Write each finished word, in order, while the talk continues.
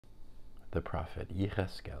the prophet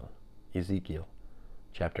Yechezk'el, Ezekiel,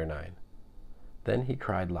 chapter 9. Then he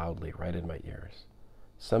cried loudly right in my ears,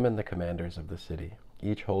 "Summon the commanders of the city,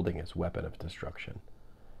 each holding his weapon of destruction."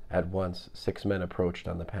 At once 6 men approached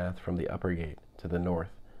on the path from the upper gate to the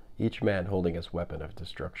north, each man holding his weapon of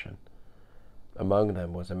destruction. Among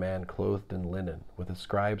them was a man clothed in linen, with a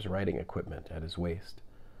scribe's writing equipment at his waist.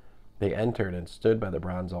 They entered and stood by the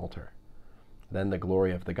bronze altar. Then the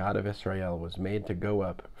glory of the God of Israel was made to go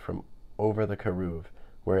up from over the keruv,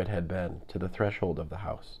 where it had been, to the threshold of the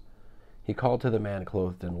house. He called to the man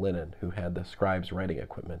clothed in linen, who had the scribe's writing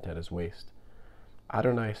equipment at his waist.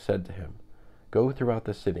 Adonai said to him, "Go throughout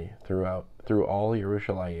the city, through all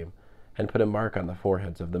Yerushalayim, and put a mark on the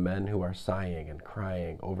foreheads of the men who are sighing and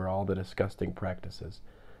crying over all the disgusting practices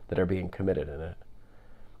that are being committed in it."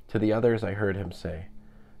 To the others I heard him say,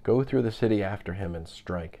 "Go through the city after him and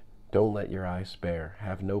strike. Don't let your eye spare.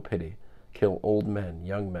 Have no pity. Kill old men,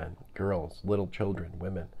 young men, girls, little children,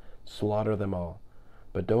 women. Slaughter them all.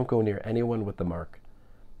 But don't go near anyone with the mark.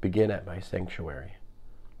 Begin at my sanctuary."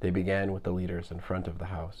 They began with the leaders in front of the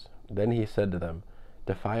house. Then he said to them,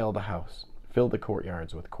 "Defile the house. Fill the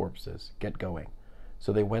courtyards with corpses. Get going."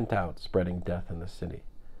 So they went out, spreading death in the city.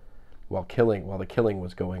 While the killing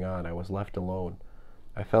was going on, I was left alone.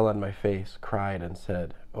 I fell on my face, cried, and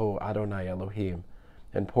said, "O Adonai Elohim,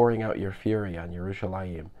 in pouring out your fury on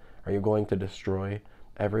Yerushalayim, are you going to destroy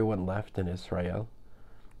everyone left in Israel?"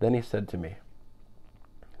 Then he said to me,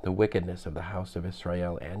 "The wickedness of the house of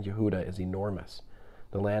Israel and Y'hudah is enormous.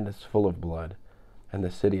 The land is full of blood, and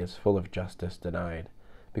the city is full of justice denied,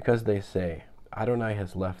 because they say, 'Adonai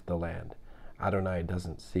has left the land. Adonai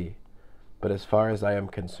doesn't see.' But as far as I am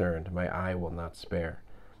concerned, my eye will not spare,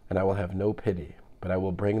 and I will have no pity, but I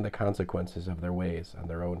will bring the consequences of their ways on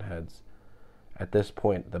their own heads." At this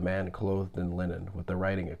point, the man clothed in linen, with the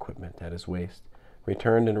writing equipment at his waist,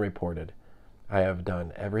 returned and reported, "I have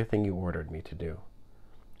done everything you ordered me to do."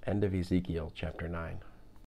 End of Ezekiel chapter 9.